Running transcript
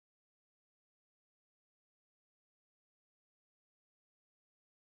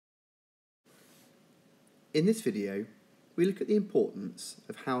In this video, we look at the importance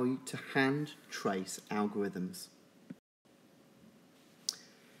of how to hand trace algorithms.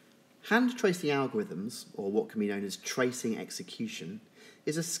 Hand tracing algorithms, or what can be known as tracing execution,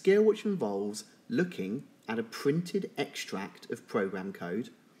 is a skill which involves looking at a printed extract of program code,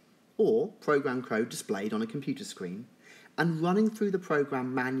 or program code displayed on a computer screen, and running through the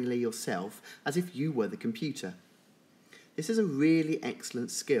program manually yourself as if you were the computer. This is a really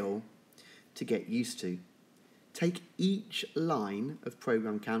excellent skill to get used to. Take each line of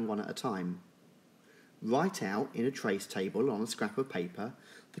program can one at a time. Write out in a trace table on a scrap of paper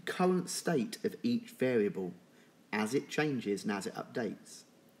the current state of each variable as it changes and as it updates.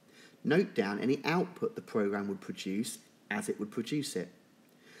 Note down any output the program would produce as it would produce it.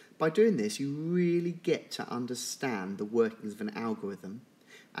 By doing this, you really get to understand the workings of an algorithm,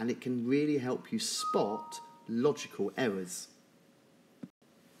 and it can really help you spot logical errors.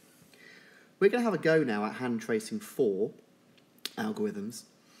 We're going to have a go now at hand tracing 4 algorithms.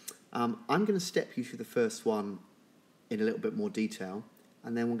 I'm going to step you through the first one in a little bit more detail,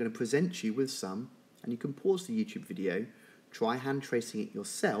 and then we're going to present you with some, and you can pause the YouTube video, try hand tracing it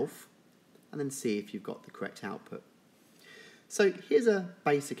yourself, and then see if you've got the correct output. So here's a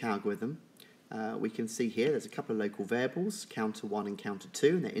basic algorithm. We can see here there's a couple of local variables, counter 1 and counter 2,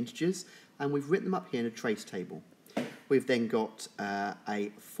 and they're integers, and we've written them up here in a trace table. We've then got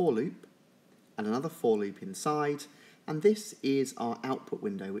a for loop and another for loop inside, and this is our output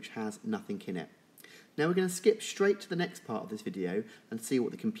window, which has nothing in it. Now we're going to skip straight to the next part of this video and see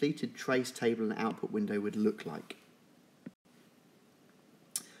what the completed trace table and output window would look like.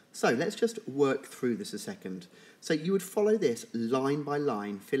 So let's just work through this a second. So you would follow this line by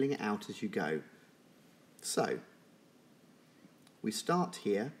line, filling it out as you go. So we start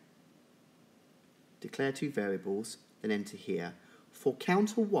here, declare 2 variables, then enter here. For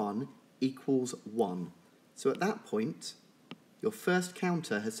counter 1 equals 1. So at that point, your first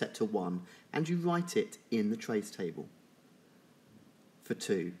counter has set to 1, and you write it in the trace table. For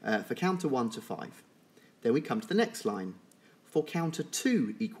counter 1 to 5. Then we come to the next line. For counter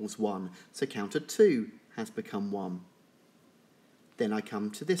 2 equals 1, so counter 2 has become 1. Then I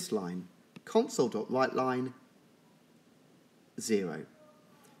come to this line, console.writeLine 0.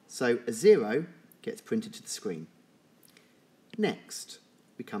 So a 0 gets printed to the screen. Next,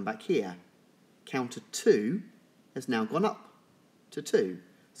 we come back here. Counter 2 has now gone up to 2.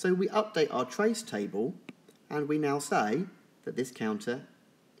 So we update our trace table, and we now say that this counter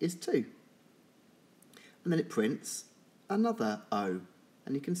is 2. And then it prints another O,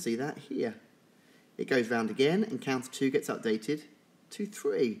 and you can see that here. It goes round again, and counter 2 gets updated to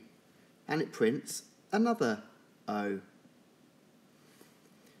 3, and it prints another O.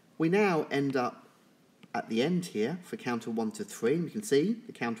 We now end up at the end here for counter 1 to 3, and we can see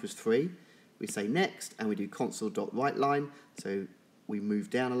the counter is 3. We say next, and we do console.writeLine, so we move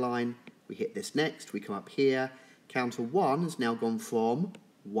down a line, we hit this next, we come up here, counter 1 has now gone from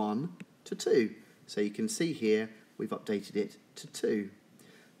 1 to 2. So you can see here, we've updated it to 2.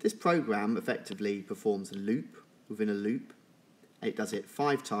 This program effectively performs a loop within a loop. It does it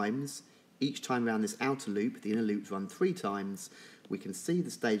 5 times. Each time around this outer loop, the inner loops run 3 times. We can see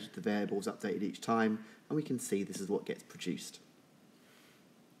the stage of the variables updated each time, and we can see this is what gets produced.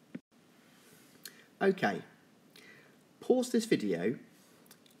 Okay, pause this video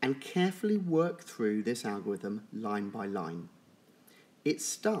and carefully work through this algorithm line by line. It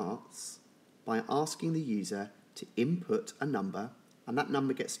starts by asking the user to input a number, and that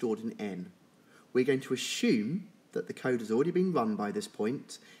number gets stored in N. We're going to assume that the code has already been run by this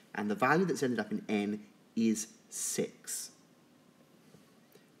point, and the value that's ended up in N is 6.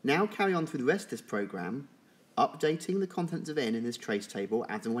 Now carry on through the rest of this program, updating the contents of N in this trace table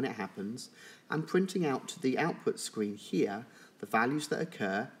as and when it happens, and printing out to the output screen here the values that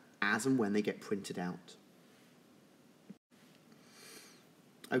occur as and when they get printed out.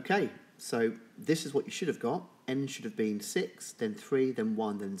 Okay, so this is what you should have got. N should have been 6, then 3, then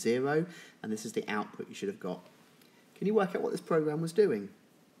 1, then 0, and this is the output you should have got. Can you work out what this program was doing?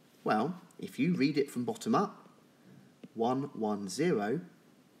 Well, if you read it from bottom up, 110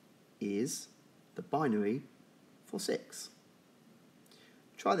 is the binary for 6.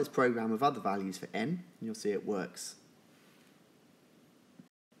 Try this program with other values for N, and you'll see it works.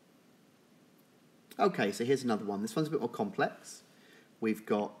 Okay, so here's another one. This one's a bit more complex. We've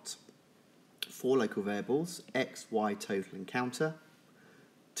got 4 local variables, x, y, total, and counter.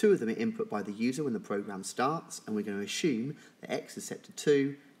 2 of them are input by the user when the program starts, and we're going to assume that x is set to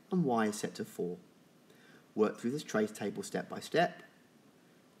 2 and y is set to 4. Work through this trace table step by step.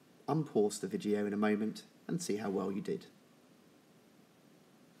 Unpause the video in a moment and see how well you did.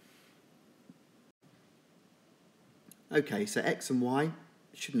 Okay, so X and Y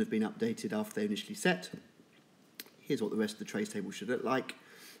shouldn't have been updated after they initially set. Here's what the rest of the trace table should look like,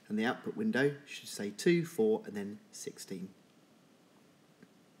 and the output window should say 2, 4, and then 16.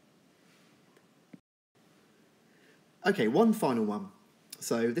 Okay, one final one.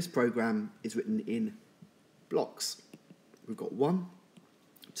 So this program is written in blocks. We've got 1,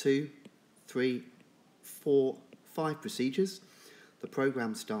 2, 3, 4, 5 procedures. The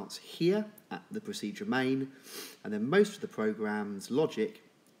program starts here at the procedure main, and then most of the program's logic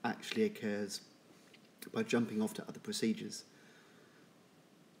actually occurs by jumping off to other procedures.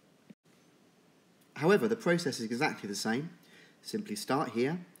 However, the process is exactly the same. Simply start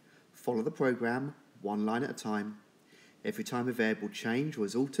here, follow the program one line at a time. Every time a variable changed or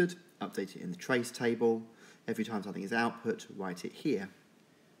is altered, update it in the trace table. Every time something is output, write it here.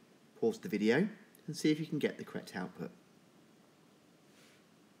 Pause the video and see if you can get the correct output.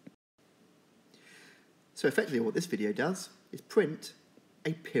 So effectively what this video does is print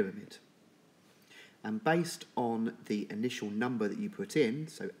a pyramid. And based on the initial number that you put in,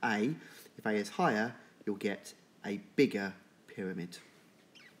 so A, if A is higher, you'll get a bigger pyramid.